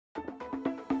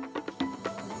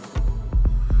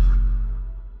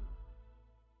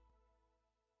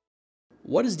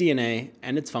what is DNA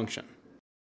and its function?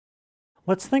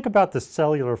 Let's think about the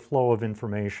cellular flow of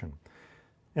information.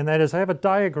 And that is, I have a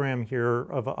diagram here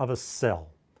of a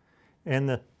cell.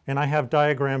 And I have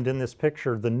diagrammed in this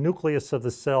picture the nucleus of the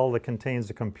cell that contains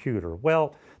a computer.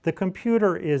 Well, the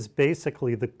computer is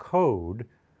basically the code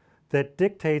that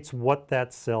dictates what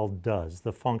that cell does,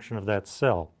 the function of that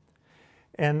cell.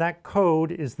 And that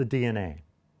code is the DNA.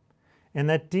 And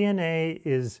that DNA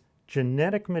is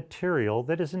genetic material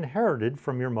that is inherited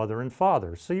from your mother and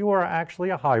father. So you are actually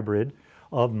a hybrid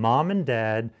of mom and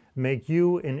dad make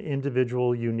you an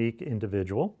individual, unique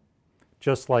individual,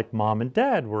 just like mom and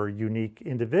dad were unique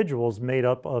individuals made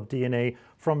up of DNA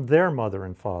from their mother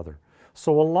and father.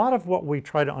 So a lot of what we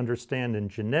try to understand in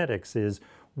genetics is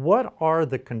what are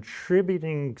the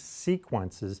contributing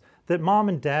sequences that mom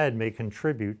and dad may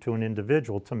contribute to an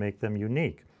individual to make them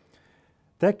unique.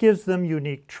 That gives them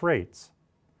unique traits.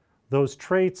 Those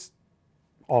traits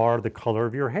are the color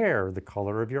of your hair, the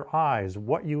color of your eyes,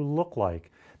 what you look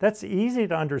like. That's easy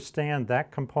to understand, that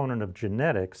component of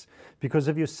genetics, because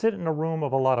if you sit in a room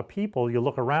of a lot of people, you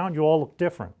look around, you all look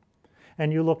different.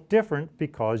 And you look different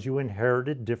because you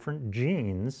inherited different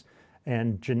genes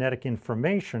and genetic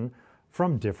information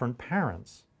from different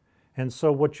parents. And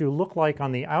so what you look like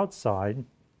on the outside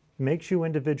makes you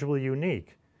individually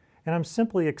unique. And I'm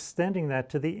simply extending that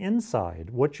to the inside,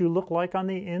 what you look like on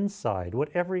the inside, what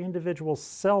every individual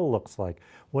cell looks like,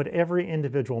 what every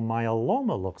individual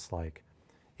myeloma looks like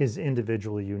is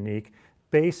individually unique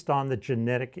based on the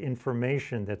genetic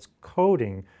information that's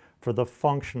coding for the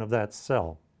function of that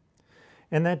cell.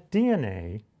 And that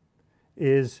DNA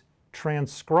is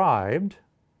transcribed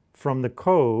from the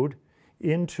code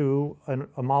into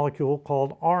a molecule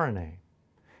called RNA.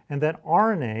 And that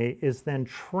RNA is then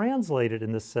translated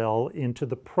in the cell into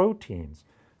the proteins.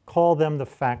 Call them the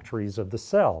factories of the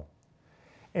cell.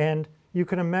 And you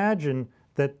can imagine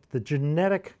that the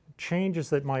genetic changes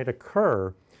that might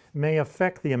occur may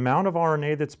affect the amount of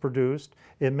RNA that's produced.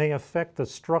 It may affect the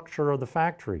structure of the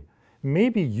factory.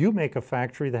 Maybe you make a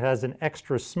factory that has an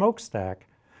extra smokestack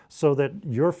so that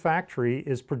your factory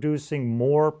is producing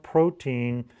more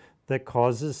protein that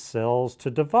causes cells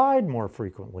to divide more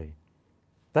frequently.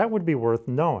 That would be worth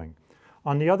knowing.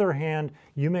 On the other hand,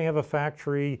 you may have a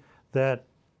factory that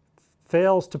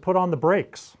fails to put on the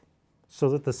brakes so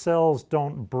that the cells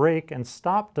don't break and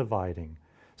stop dividing.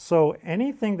 So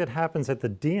anything that happens at the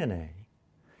DNA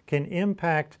can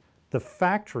impact the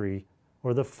factory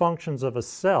or the functions of a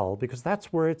cell because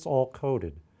that's where it's all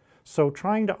coded. So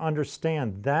trying to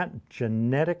understand that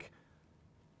genetic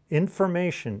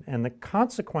information and the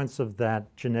consequence of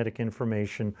that genetic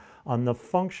information on the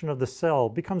function of the cell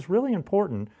becomes really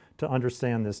important to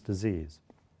understand this disease.